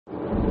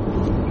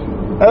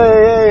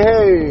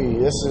Hey,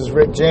 this is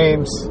Rick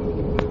James.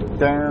 Nope,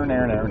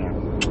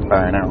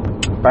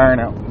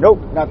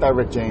 not that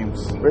Rick James.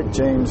 Rick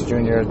James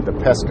Jr., the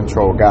pest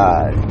control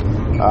guy.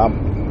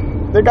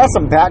 They got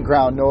some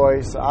background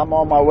noise. I'm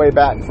on my way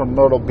back from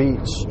Myrtle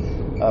Beach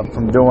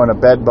from doing a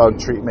bed bug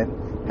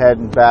treatment,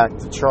 heading back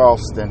to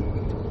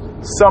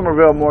Charleston,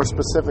 Somerville more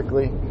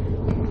specifically,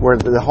 where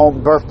the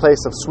home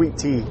birthplace of sweet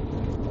tea,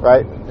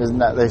 right? Isn't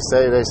that they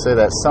say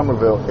that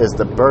Somerville is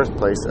the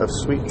birthplace of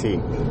sweet tea.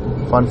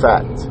 Fun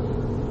fact.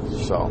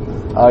 So,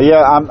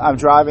 I'm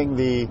driving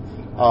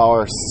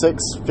our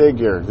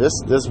six-figure,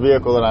 this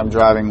vehicle that I'm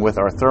driving with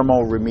our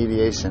thermal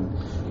remediation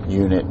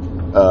unit,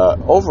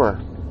 over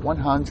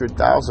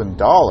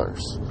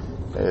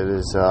 $100,000. It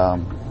is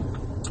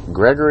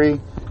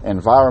Gregory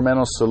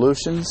Environmental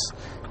Solutions,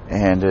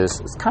 and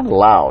it's kind of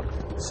loud.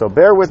 So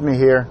bear with me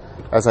here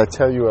as I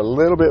tell you a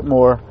little bit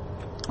more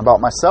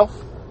about myself,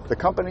 the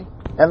company,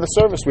 and the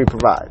service we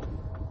provide.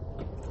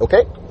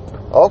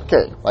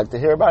 Okay, like to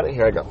hear about it?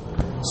 Here I go.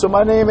 So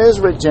my name is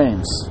Rick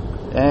James,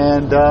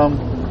 and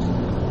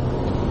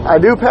I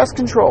do pest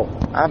control.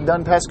 I've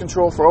done pest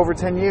control for over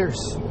 10 years.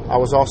 I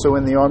was also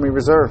in the Army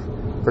Reserve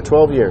for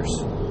 12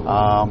 years.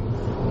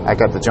 I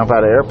got to jump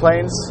out of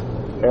airplanes,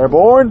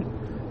 airborne,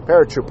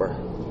 paratrooper.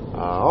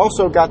 I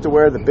also got to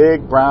wear the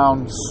big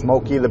brown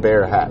Smokey the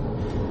Bear hat.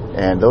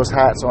 And those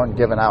hats aren't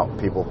given out,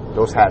 people.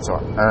 Those hats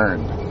are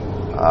earned.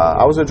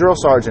 I was a drill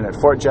sergeant at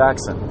Fort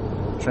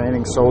Jackson,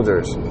 training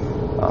soldiers.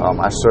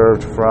 I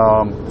served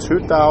from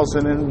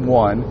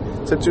 2001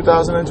 to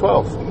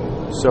 2012.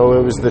 So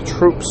it was the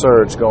troop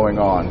surge going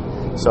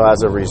on. So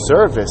as a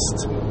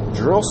reservist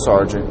drill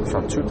sergeant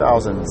from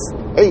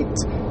 2008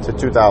 to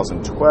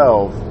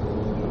 2012,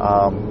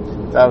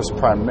 that was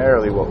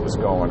primarily what was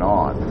going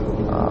on.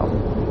 I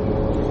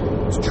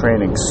was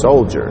training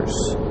soldiers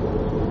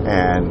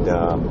and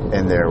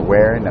in their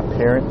wearing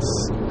appearance,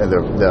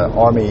 the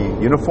Army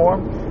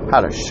uniform,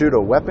 how to shoot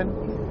a weapon,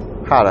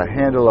 how to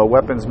handle a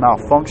weapon's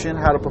malfunction,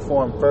 how to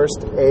perform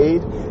first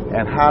aid,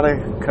 and how to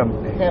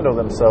handle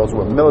themselves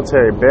with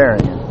military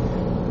bearing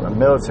and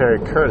military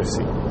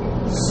courtesy.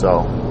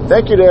 So,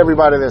 thank you to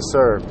everybody that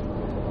served.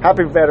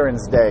 Happy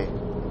Veterans Day.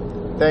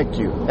 Thank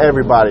you,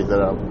 everybody,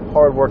 the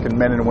hardworking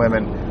men and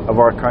women of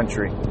our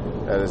country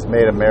that has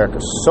made America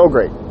so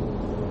great.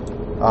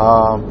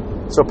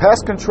 So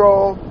pest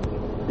control,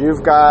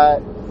 you've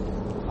got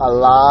a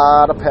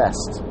lot of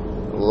pests,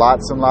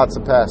 lots and lots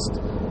of pests.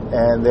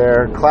 And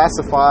they're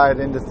classified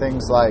into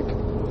things like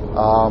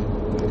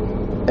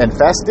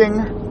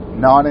infesting,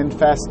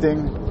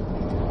 non-infesting,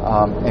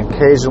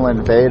 occasional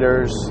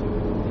invaders,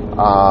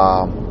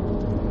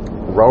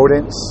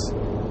 rodents,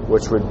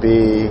 which would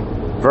be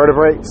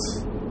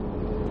vertebrates,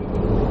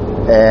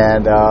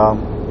 and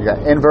you got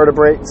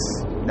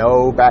invertebrates,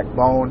 no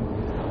backbone.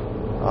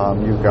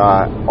 You've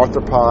got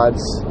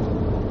arthropods,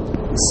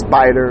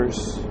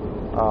 spiders,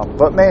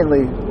 but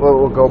mainly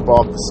we'll go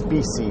bulk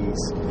species.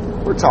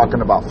 We're talking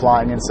about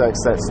flying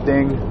insects that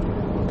sting,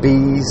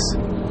 bees,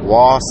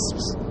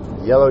 wasps,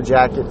 yellow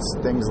jackets,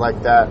 things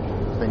like that,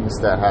 things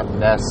that have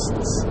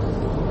nests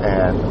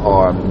and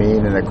are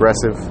mean and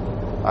aggressive,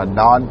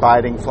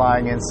 non-biting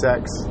flying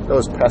insects,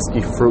 those pesky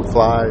fruit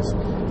flies,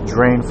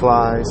 drain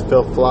flies,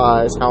 filth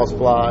flies, house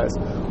flies,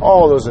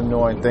 all those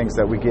annoying things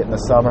that we get in the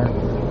summer,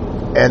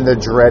 and the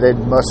dreaded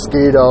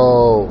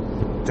mosquito.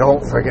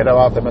 Don't forget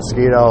about the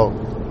mosquito.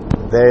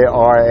 They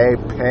are a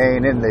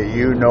pain in the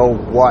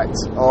you-know-what.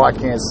 Oh, I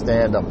can't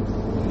stand them.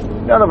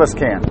 None of us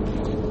can.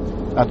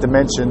 Not to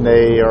mention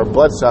they are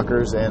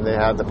bloodsuckers and they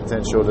have the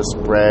potential to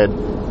spread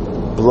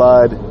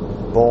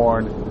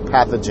blood-borne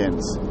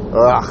pathogens.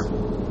 Ugh.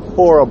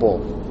 Horrible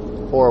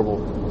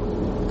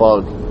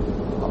bug.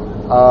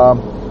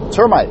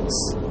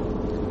 Termites.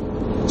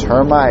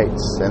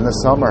 Termites in the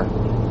summer.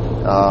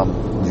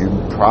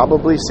 You've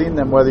probably seen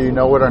them whether you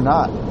know it or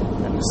not.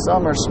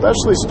 Summer,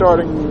 especially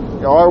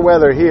starting, our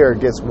weather here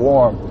gets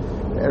warm.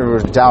 It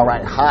was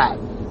downright hot,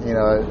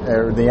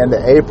 at the end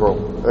of April.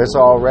 It's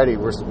already,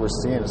 we're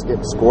seeing it's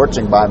getting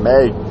scorching by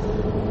May.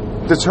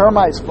 The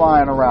termites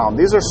flying around,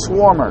 these are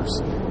swarmers.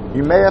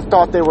 You may have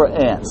thought they were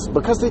ants,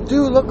 because they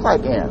do look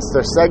like ants.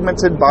 They're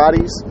segmented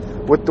bodies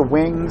with the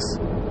wings,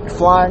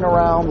 flying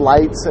around,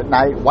 lights at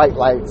night, white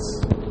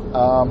lights,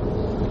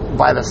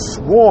 by the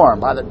swarm,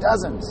 by the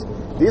dozens.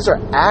 These are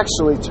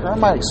actually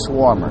termite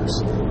swarmers,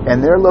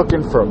 and they're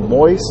looking for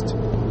moist,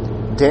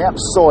 damp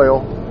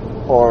soil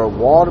or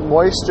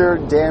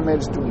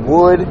moisture-damaged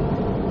wood,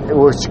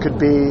 which could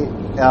be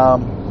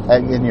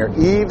in your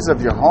eaves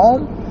of your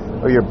home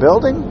or your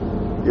building,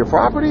 your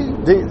property.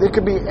 They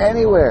could be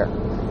anywhere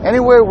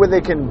where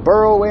they can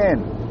burrow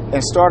in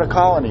and start a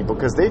colony,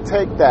 because they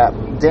take that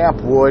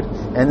damp wood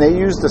and they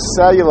use the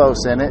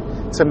cellulose in it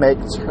to make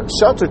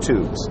shelter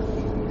tubes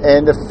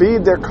and to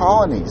feed their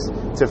colonies,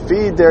 to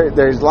feed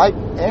their like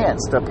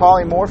ants. They're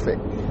polymorphic.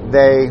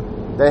 They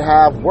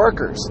have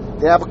workers.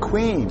 They have a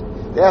queen.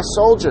 They have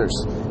soldiers.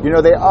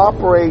 They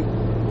operate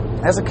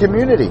as a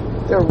community.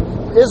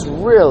 It's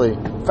really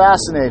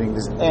fascinating,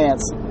 these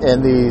ants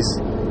and these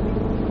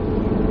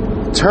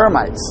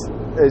termites.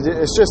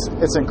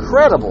 it's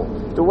incredible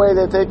the way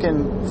that they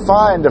can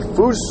find a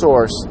food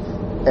source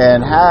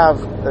and have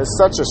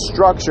such a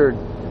structured.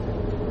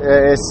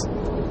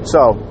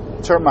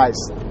 Termites,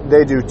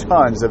 they do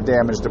tons of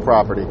damage to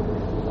property.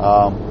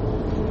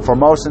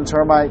 Formosan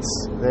termites,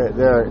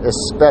 they're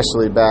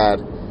especially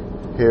bad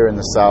here in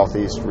the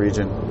southeast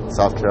region,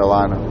 South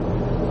Carolina.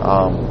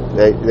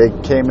 They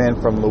came in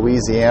from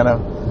Louisiana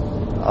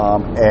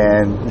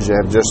and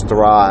have just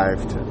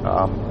thrived.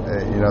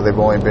 They've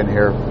only been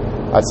here.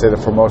 I'd say the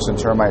Formosan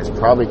termites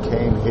probably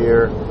came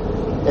here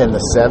in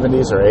the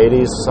 70s or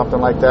 80s, something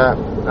like that.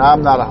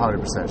 I'm not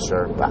 100%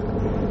 sure, but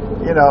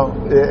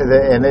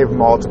and they've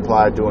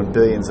multiplied, doing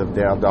billions of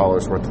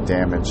dollars worth of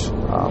damage.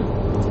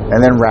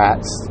 And then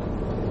rats.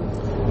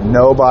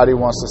 Nobody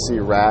wants to see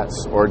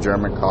rats or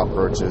German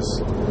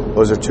cockroaches.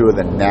 Those are two of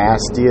the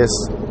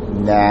nastiest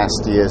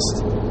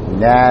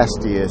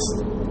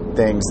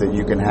things that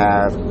you can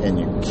have in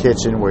your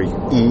kitchen, where you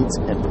eat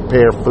and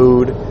prepare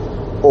food,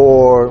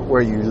 or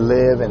where you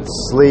live and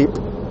sleep.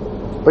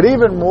 But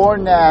even more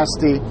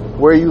nasty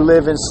where you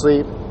live and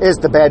sleep is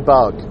the bed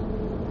bug.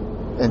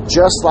 And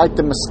just like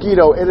the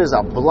mosquito, it is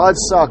a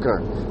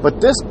bloodsucker. But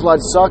this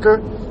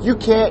bloodsucker, you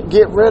can't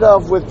get rid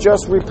of with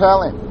just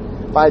repellent,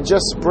 by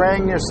just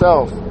spraying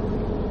yourself.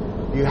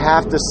 You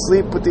have to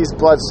sleep with these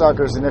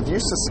bloodsuckers. And if you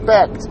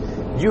suspect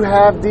you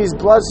have these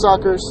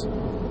bloodsuckers,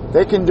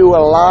 they can do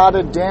a lot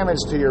of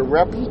damage to your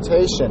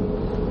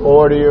reputation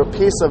or to your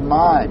peace of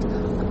mind.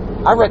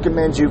 I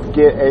recommend you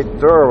get a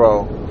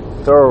thorough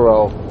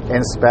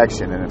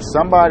inspection. And if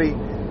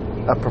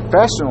a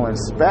professional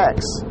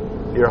inspects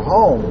your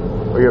home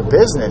or your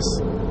business,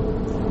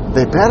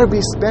 they better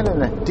be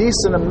spending a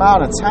decent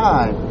amount of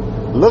time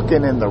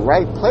looking in the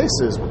right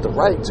places with the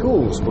right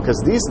tools,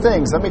 because these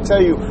things, let me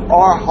tell you,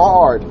 are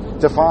hard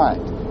to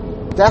find.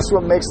 That's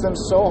what makes them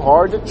so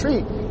hard to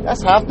treat.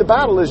 That's half the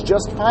battle, is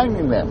just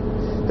finding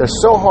them. They're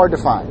so hard to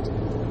find.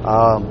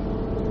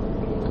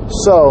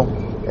 So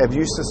if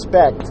you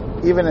suspect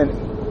even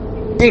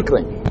an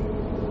inkling,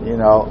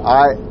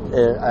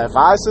 if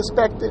I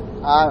suspect it,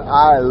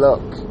 I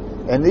look.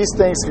 And these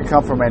things can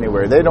come from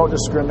anywhere. They don't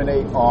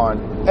discriminate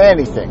on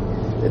anything.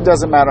 It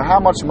doesn't matter how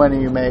much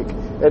money you make.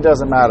 It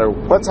doesn't matter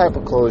what type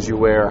of clothes you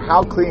wear,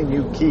 how clean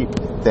you keep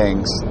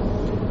things.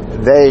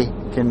 They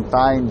can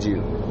find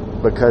you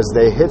because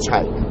they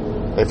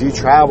hitchhike. If you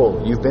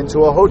travel, you've been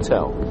to a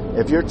hotel.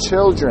 If your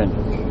children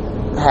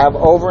have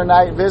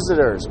overnight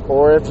visitors,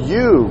 or if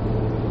you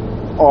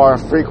are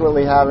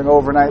frequently having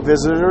overnight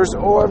visitors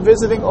or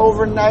visiting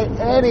overnight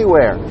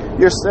anywhere,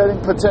 you're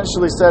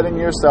potentially setting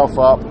yourself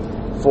up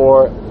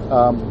for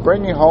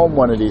bringing home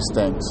one of these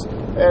things.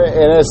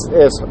 And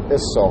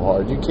it's so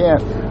hard. You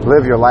can't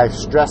live your life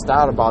stressed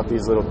out about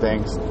these little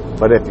things.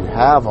 But if you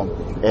have them,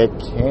 it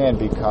can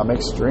become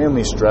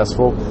extremely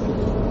stressful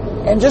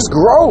and just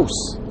gross.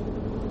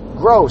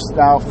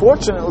 Now,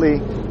 fortunately,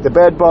 the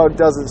bed bug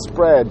doesn't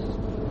spread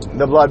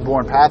the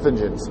bloodborne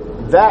pathogens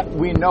that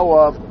we know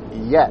of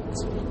yet.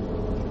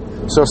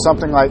 So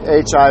something like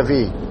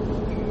HIV.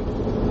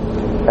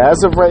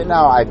 As of right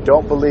now, I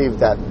don't believe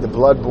that the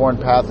bloodborne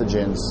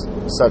pathogens,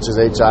 such as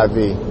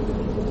HIV,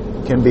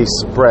 can be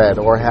spread,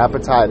 or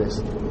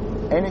hepatitis.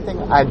 Anything,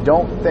 I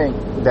don't think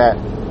that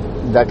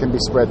can be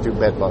spread through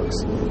bed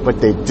bugs. But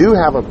they do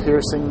have a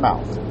piercing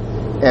mouth,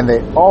 and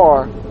they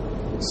are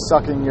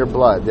sucking your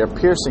blood. They're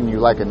piercing you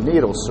like a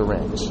needle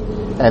syringe,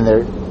 and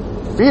they're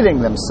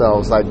feeding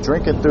themselves, like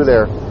drinking through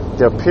their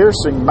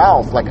piercing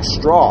mouth like a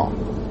straw.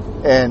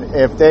 And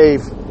if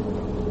they've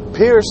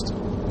pierced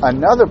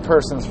another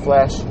person's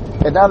flesh,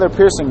 and now they're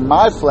piercing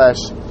my flesh,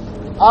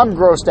 I'm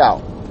grossed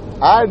out.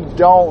 I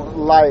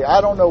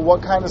don't know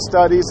what kind of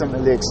studies and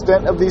the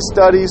extent of these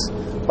studies,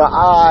 but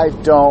I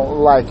don't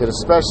like it,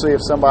 especially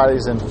if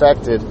somebody's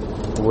infected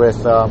with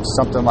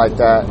something like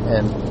that.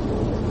 And,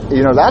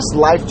 that's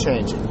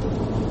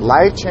life-changing.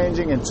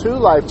 Life-changing, and too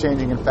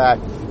life-changing, in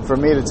fact, for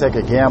me to take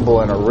a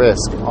gamble and a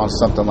risk on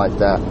something like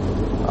that.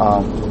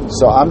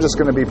 So I'm just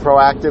going to be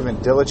proactive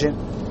and diligent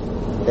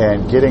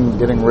and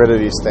getting rid of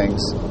these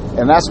things.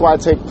 And that's why I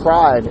take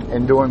pride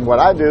in doing what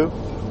I do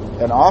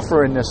and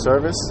offering this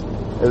service,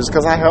 is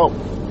because I help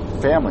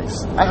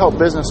families. I help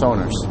business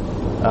owners.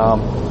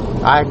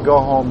 I go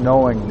home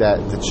knowing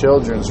that the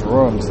children's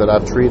rooms that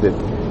I've treated,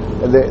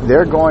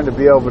 they're going to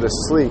be able to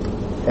sleep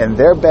in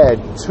their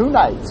bed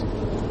tonight.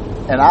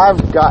 And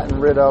I've gotten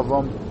rid of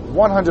them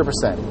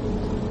 100%,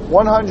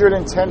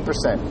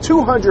 110%,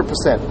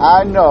 200%.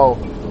 I know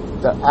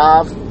that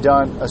I've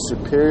done a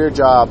superior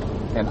job,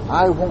 and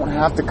I won't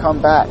have to come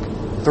back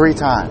 3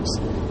 times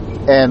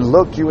and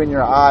look you in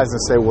your eyes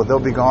and say, well, they'll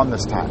be gone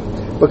this time.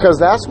 Because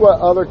that's what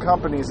other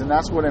companies and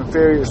that's what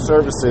inferior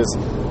services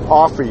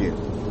offer you.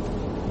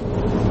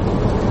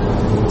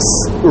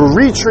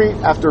 Retreat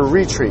after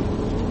retreat.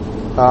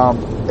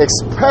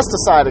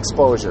 Pesticide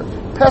exposure.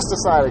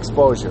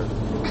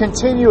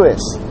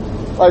 Continuous.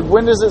 Like,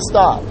 when does it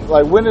stop?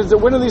 Like, when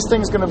are these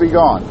things going to be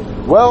gone?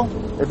 Well,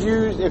 if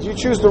you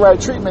choose the right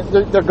treatment,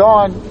 they're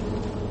gone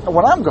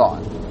when I'm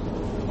gone.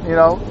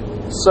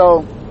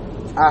 So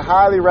I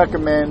highly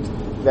recommend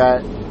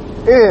that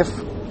if,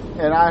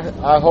 and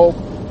I hope,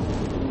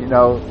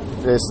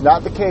 it's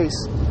not the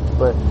case,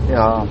 but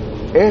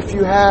if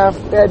you have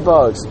bed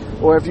bugs,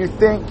 or if you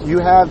think you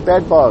have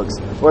bed bugs,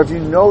 or if you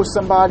know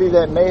somebody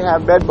that may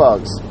have bed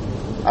bugs,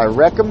 I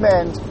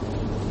recommend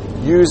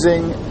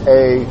using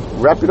a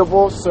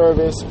reputable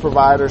service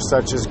provider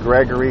such as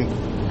Gregory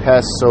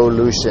Pest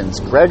Solutions.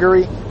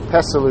 Gregory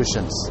Pest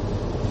Solutions.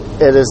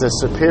 It is a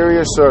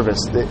superior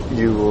service that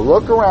you will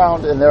look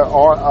around, and there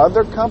are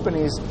other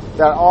companies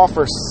that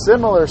offer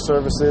similar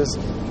services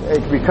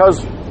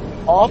because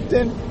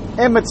often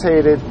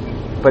imitated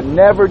but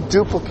never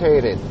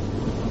duplicated.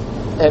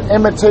 And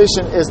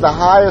imitation is the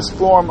highest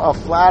form of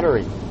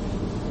flattery.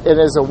 It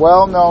is a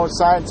well-known,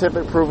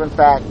 scientific proven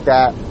fact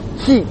that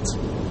heat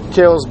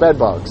kills bed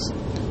bugs.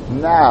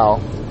 Now,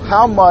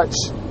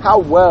 how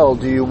well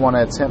do you want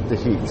to attempt to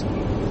heat?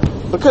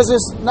 Because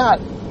it's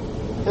not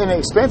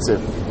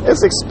inexpensive.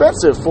 It's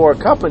expensive for a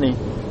company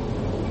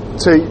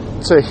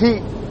to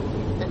heat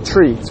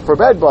treats for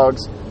bed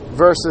bugs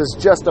versus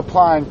just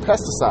applying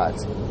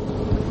pesticides.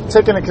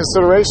 Take into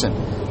consideration,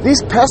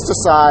 these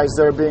pesticides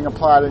that are being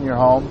applied in your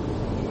home,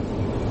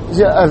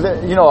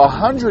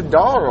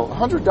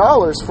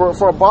 $100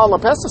 for a bottle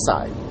of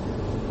pesticide,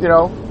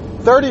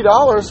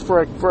 $30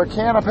 for a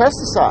can of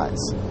pesticides.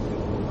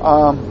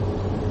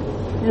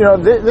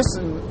 This is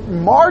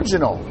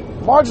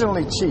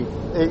marginally cheap,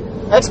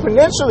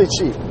 exponentially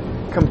cheap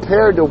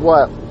compared to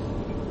what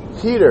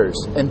heaters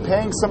and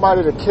paying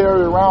somebody to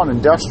carry around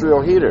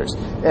industrial heaters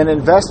and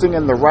investing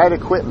in the right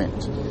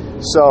equipment.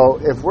 So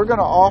if we're going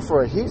to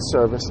offer a heat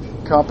service,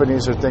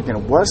 companies are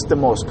thinking, what's the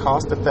most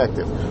cost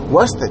effective?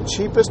 What's the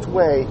cheapest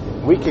way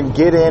we can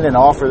get in and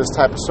offer this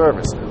type of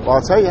service? Well,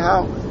 I'll tell you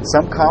how.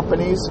 Some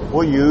companies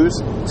will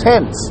use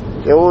tents.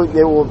 They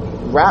will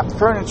wrap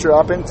furniture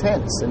up in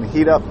tents and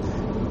heat up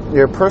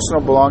your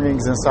personal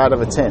belongings inside of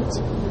a tent.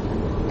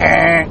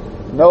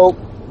 Nope.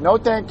 No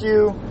thank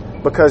you.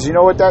 Because you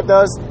know what that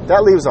does?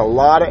 That leaves a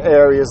lot of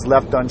areas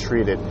left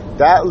untreated.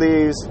 That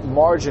leaves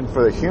margin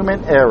for the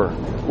human error.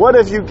 What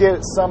if you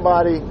get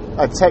somebody,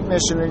 a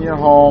technician in your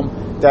home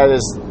that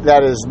is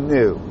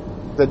new,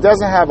 that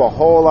doesn't have a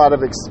whole lot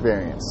of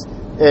experience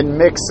in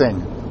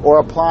mixing or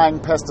applying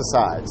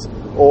pesticides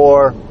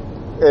or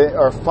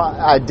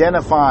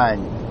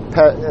identifying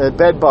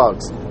bed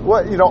bugs?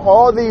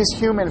 All these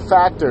human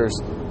factors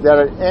that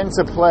are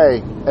into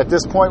play at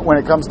this point when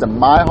it comes to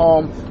my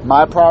home,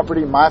 my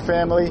property, my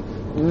family.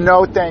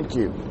 No thank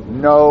you.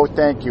 No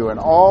thank you. And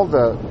all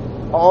the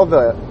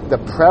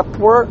prep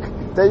work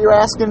that you're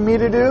asking me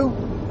to do,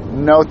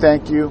 no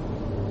thank you.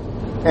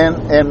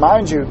 And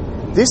mind you,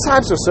 these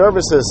types of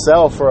services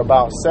sell for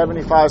about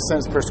 75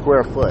 cents per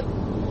square foot.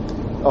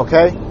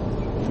 Okay?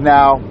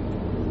 Now,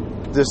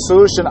 the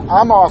solution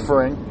I'm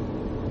offering,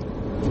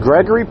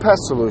 Gregory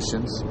Pest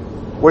Solutions,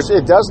 which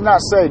it does not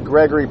say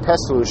Gregory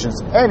Pest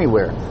Solutions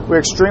anywhere. We're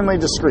extremely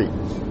discreet.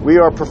 We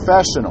are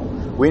professional.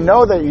 We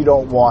know that you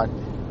don't want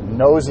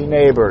nosy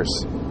neighbors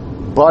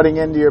butting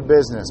into your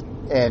business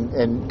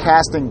and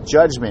casting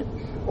judgment,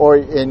 or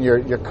in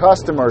your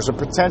customers or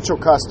potential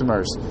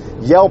customers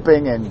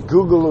yelping and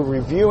Google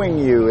reviewing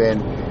you,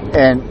 and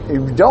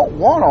you don't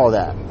want all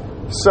that.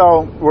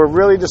 So we're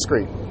really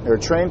discreet. We're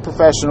trained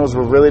professionals.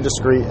 We're really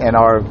discreet, and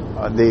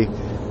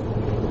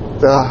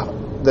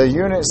the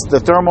units, the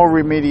thermal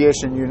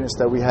remediation units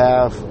that we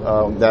have,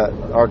 that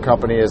our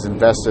company has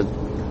invested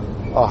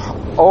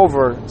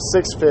over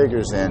six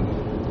figures in,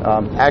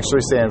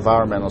 actually say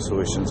environmental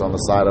solutions on the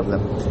side of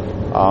them.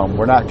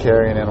 We're not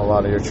carrying in a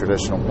lot of your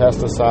traditional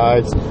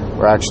pesticides.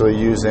 We're actually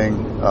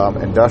using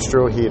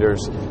industrial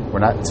heaters. We're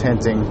not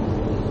tenting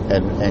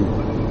and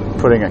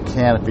putting a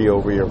canopy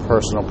over your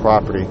personal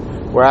property.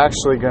 We're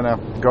actually going to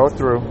go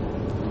through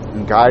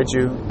and guide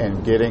you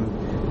in getting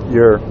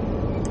your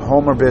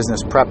home or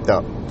business prepped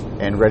up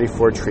and ready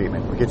for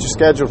treatment. We get you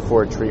scheduled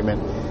for a treatment,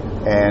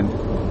 and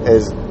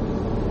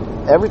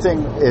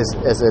everything is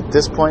at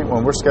this point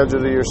when we're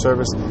scheduled to do your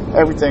service,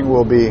 everything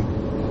will be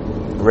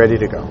ready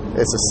to go.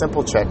 It's a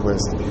simple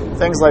checklist.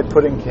 Things like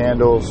putting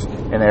candles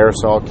and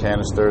aerosol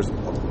canisters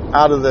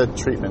out of the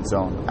treatment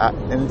zone,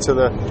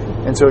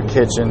 into a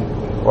kitchen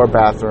or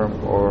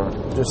bathroom or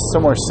just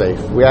somewhere safe.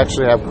 We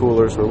actually have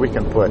coolers where we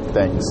can put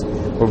things.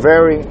 We're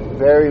very,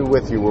 very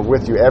with you. We're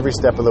with you every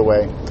step of the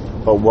way.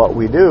 But what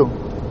we do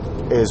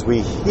is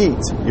we heat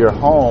your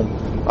home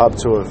up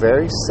to a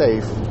very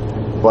safe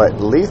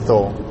but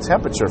lethal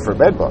temperature for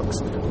bed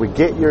bugs. We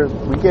get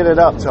it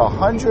up to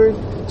 100.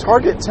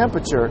 Target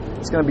temperature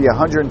is going to be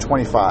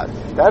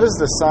 125. That is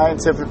the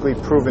scientifically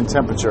proven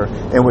temperature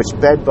in which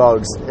bed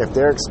bugs, if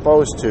they're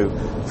exposed to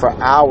for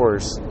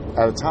hours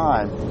at a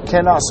time,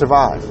 cannot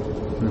survive.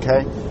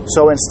 Okay?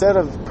 So instead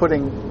of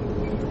putting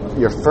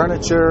your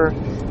furniture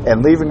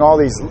and leaving all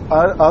these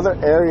other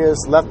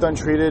areas left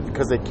untreated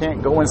because they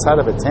can't go inside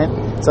of a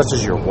tent, such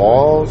as your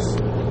walls,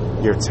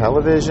 your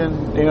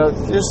television,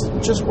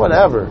 just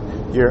whatever,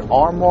 your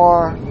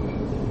armoire,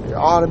 your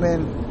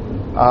ottoman,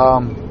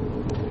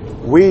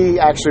 we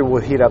actually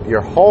will heat up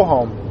your whole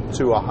home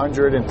to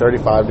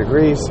 135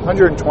 degrees,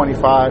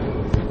 125,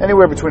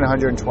 anywhere between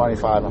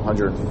 125 and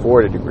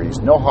 140 degrees,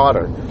 no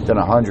hotter than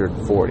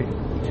 140.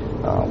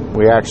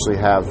 We actually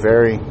have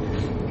very,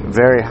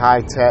 very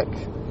high-tech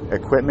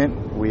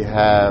equipment. We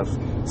have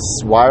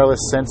wireless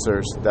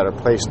sensors that are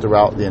placed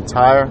throughout the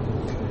entire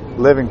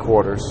living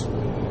quarters,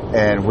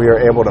 and we are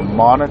able to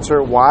monitor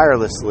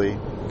wirelessly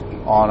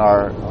on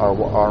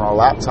our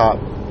laptop,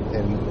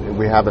 and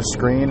we have a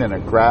screen and a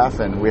graph,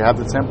 and we have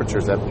the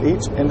temperatures of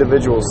each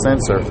individual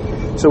sensor,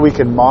 so we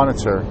can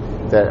monitor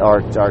that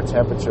our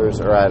temperatures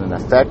are at an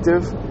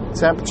effective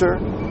temperature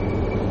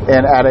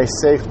and at a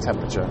safe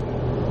temperature.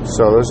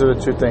 So those are the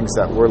two things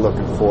that we're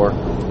looking for.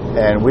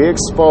 And we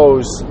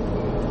expose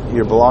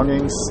your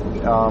belongings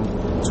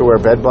to where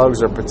bed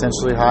bugs are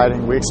potentially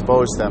hiding. We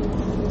expose them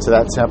to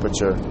that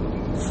temperature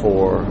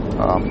for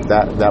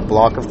that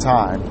block of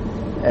time.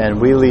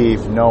 And we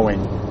leave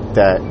knowing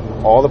that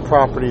all the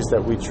properties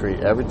that we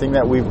treat, everything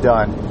that we've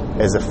done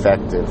is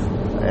effective.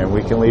 And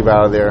we can leave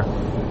out of there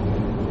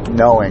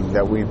knowing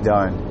that we've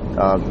done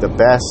the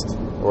best,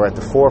 or at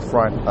the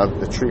forefront of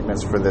the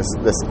treatments for this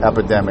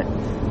epidemic.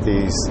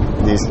 These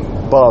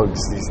bugs,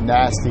 these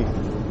nasty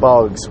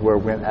bugs, where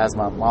when, as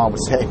my mom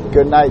would say,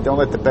 good night, don't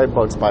let the bed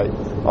bugs bite.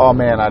 Oh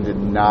man, I did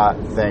not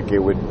think it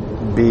would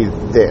be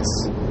this.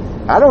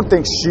 I don't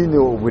think she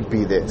knew it would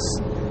be this,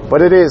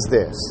 but it is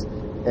this.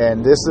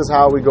 And this is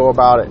how we go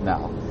about it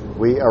now.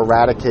 We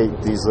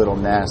eradicate these little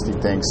nasty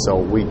things so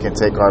we can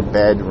take our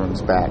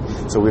bedrooms back,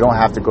 so we don't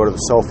have to go to the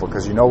sofa.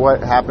 Because you know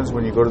what happens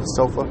when you go to the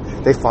sofa?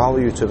 They follow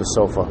you to the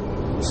sofa.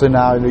 So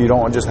now you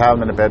don't just have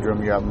them in the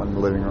bedroom, you have them in the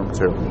living room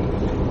too.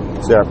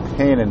 So they're a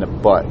pain in the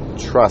butt.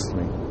 Trust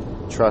me.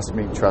 Trust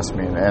me. Trust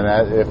me. And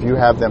if you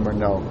have them or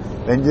no,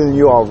 then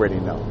you already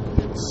know.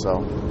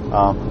 So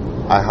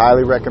I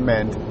highly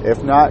recommend,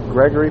 if not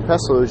Gregory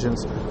Pest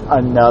Solutions,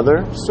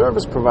 another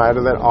service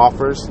provider that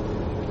offers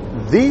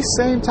the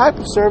same type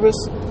of service,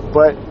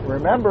 but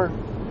remember,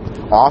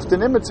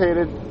 often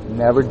imitated,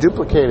 never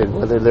duplicated.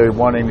 Whether they're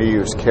wanting to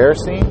use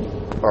kerosene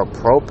or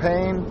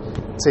propane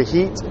to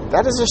heat,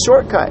 that is a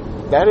shortcut.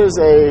 That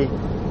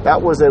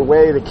was a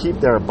way to keep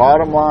their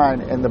bottom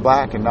line in the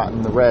black and not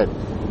in the red.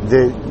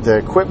 The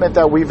equipment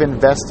that we've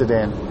invested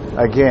in,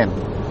 again,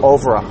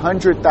 over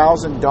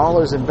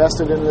 $100,000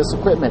 invested in this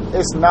equipment.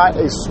 It's not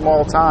a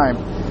small time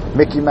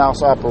Mickey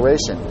Mouse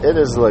operation. It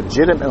is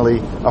legitimately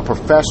a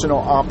professional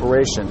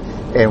operation,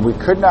 and we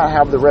could not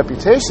have the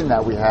reputation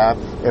that we have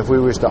if we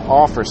was to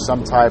offer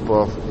some type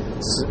of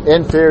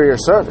inferior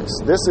service.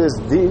 This is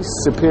the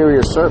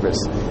superior service,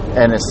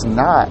 and it's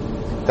not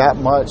that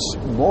much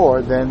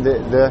more than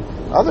the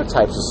other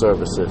types of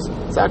services.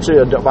 It's actually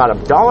about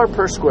 $1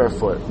 per square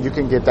foot. You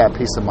can get that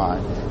peace of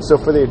mind. So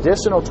for the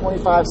additional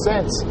 25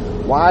 cents,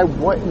 why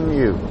wouldn't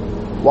you?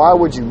 Why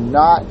would you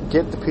not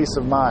get the peace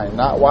of mind?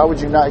 Why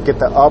would you not get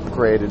the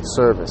upgraded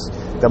service,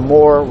 the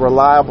more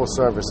reliable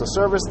service, a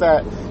service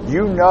that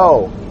you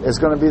know is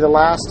going to be the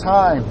last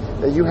time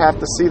that you have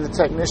to see the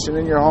technician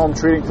in your home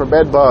treating for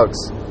bed bugs?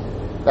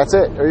 That's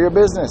it, or your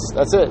business.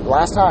 That's it,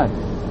 last time.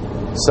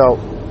 So,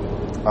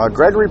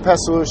 Gregory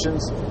Pest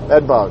Solutions,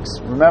 bed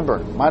bugs. Remember,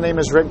 my name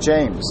is Rick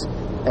James,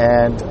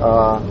 and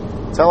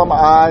tell them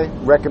I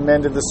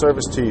recommended the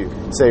service to you.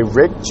 Say,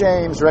 Rick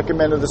James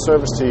recommended the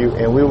service to you,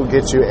 and we will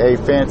get you a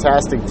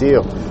fantastic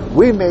deal.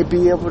 We may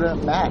be able to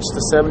match the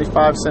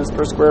 75 cents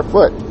per square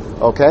foot,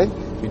 okay?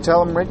 You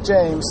tell them Rick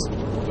James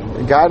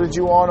guided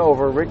you on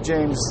over, Rick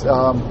James,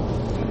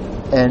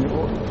 and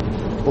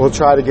we'll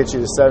try to get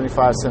you to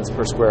 75 cents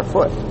per square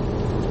foot.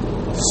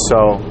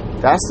 So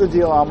that's the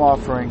deal I'm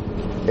offering,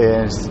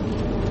 is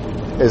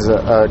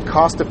a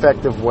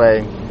cost-effective way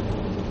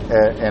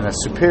and a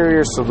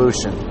superior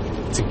solution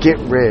to get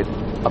rid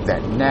of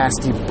that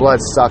nasty,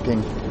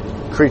 blood-sucking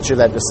creature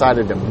that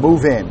decided to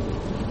move in.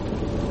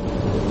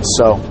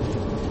 So,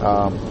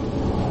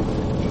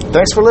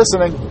 thanks for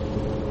listening.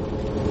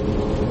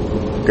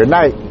 Good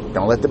night.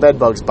 Don't let the bed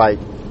bugs bite.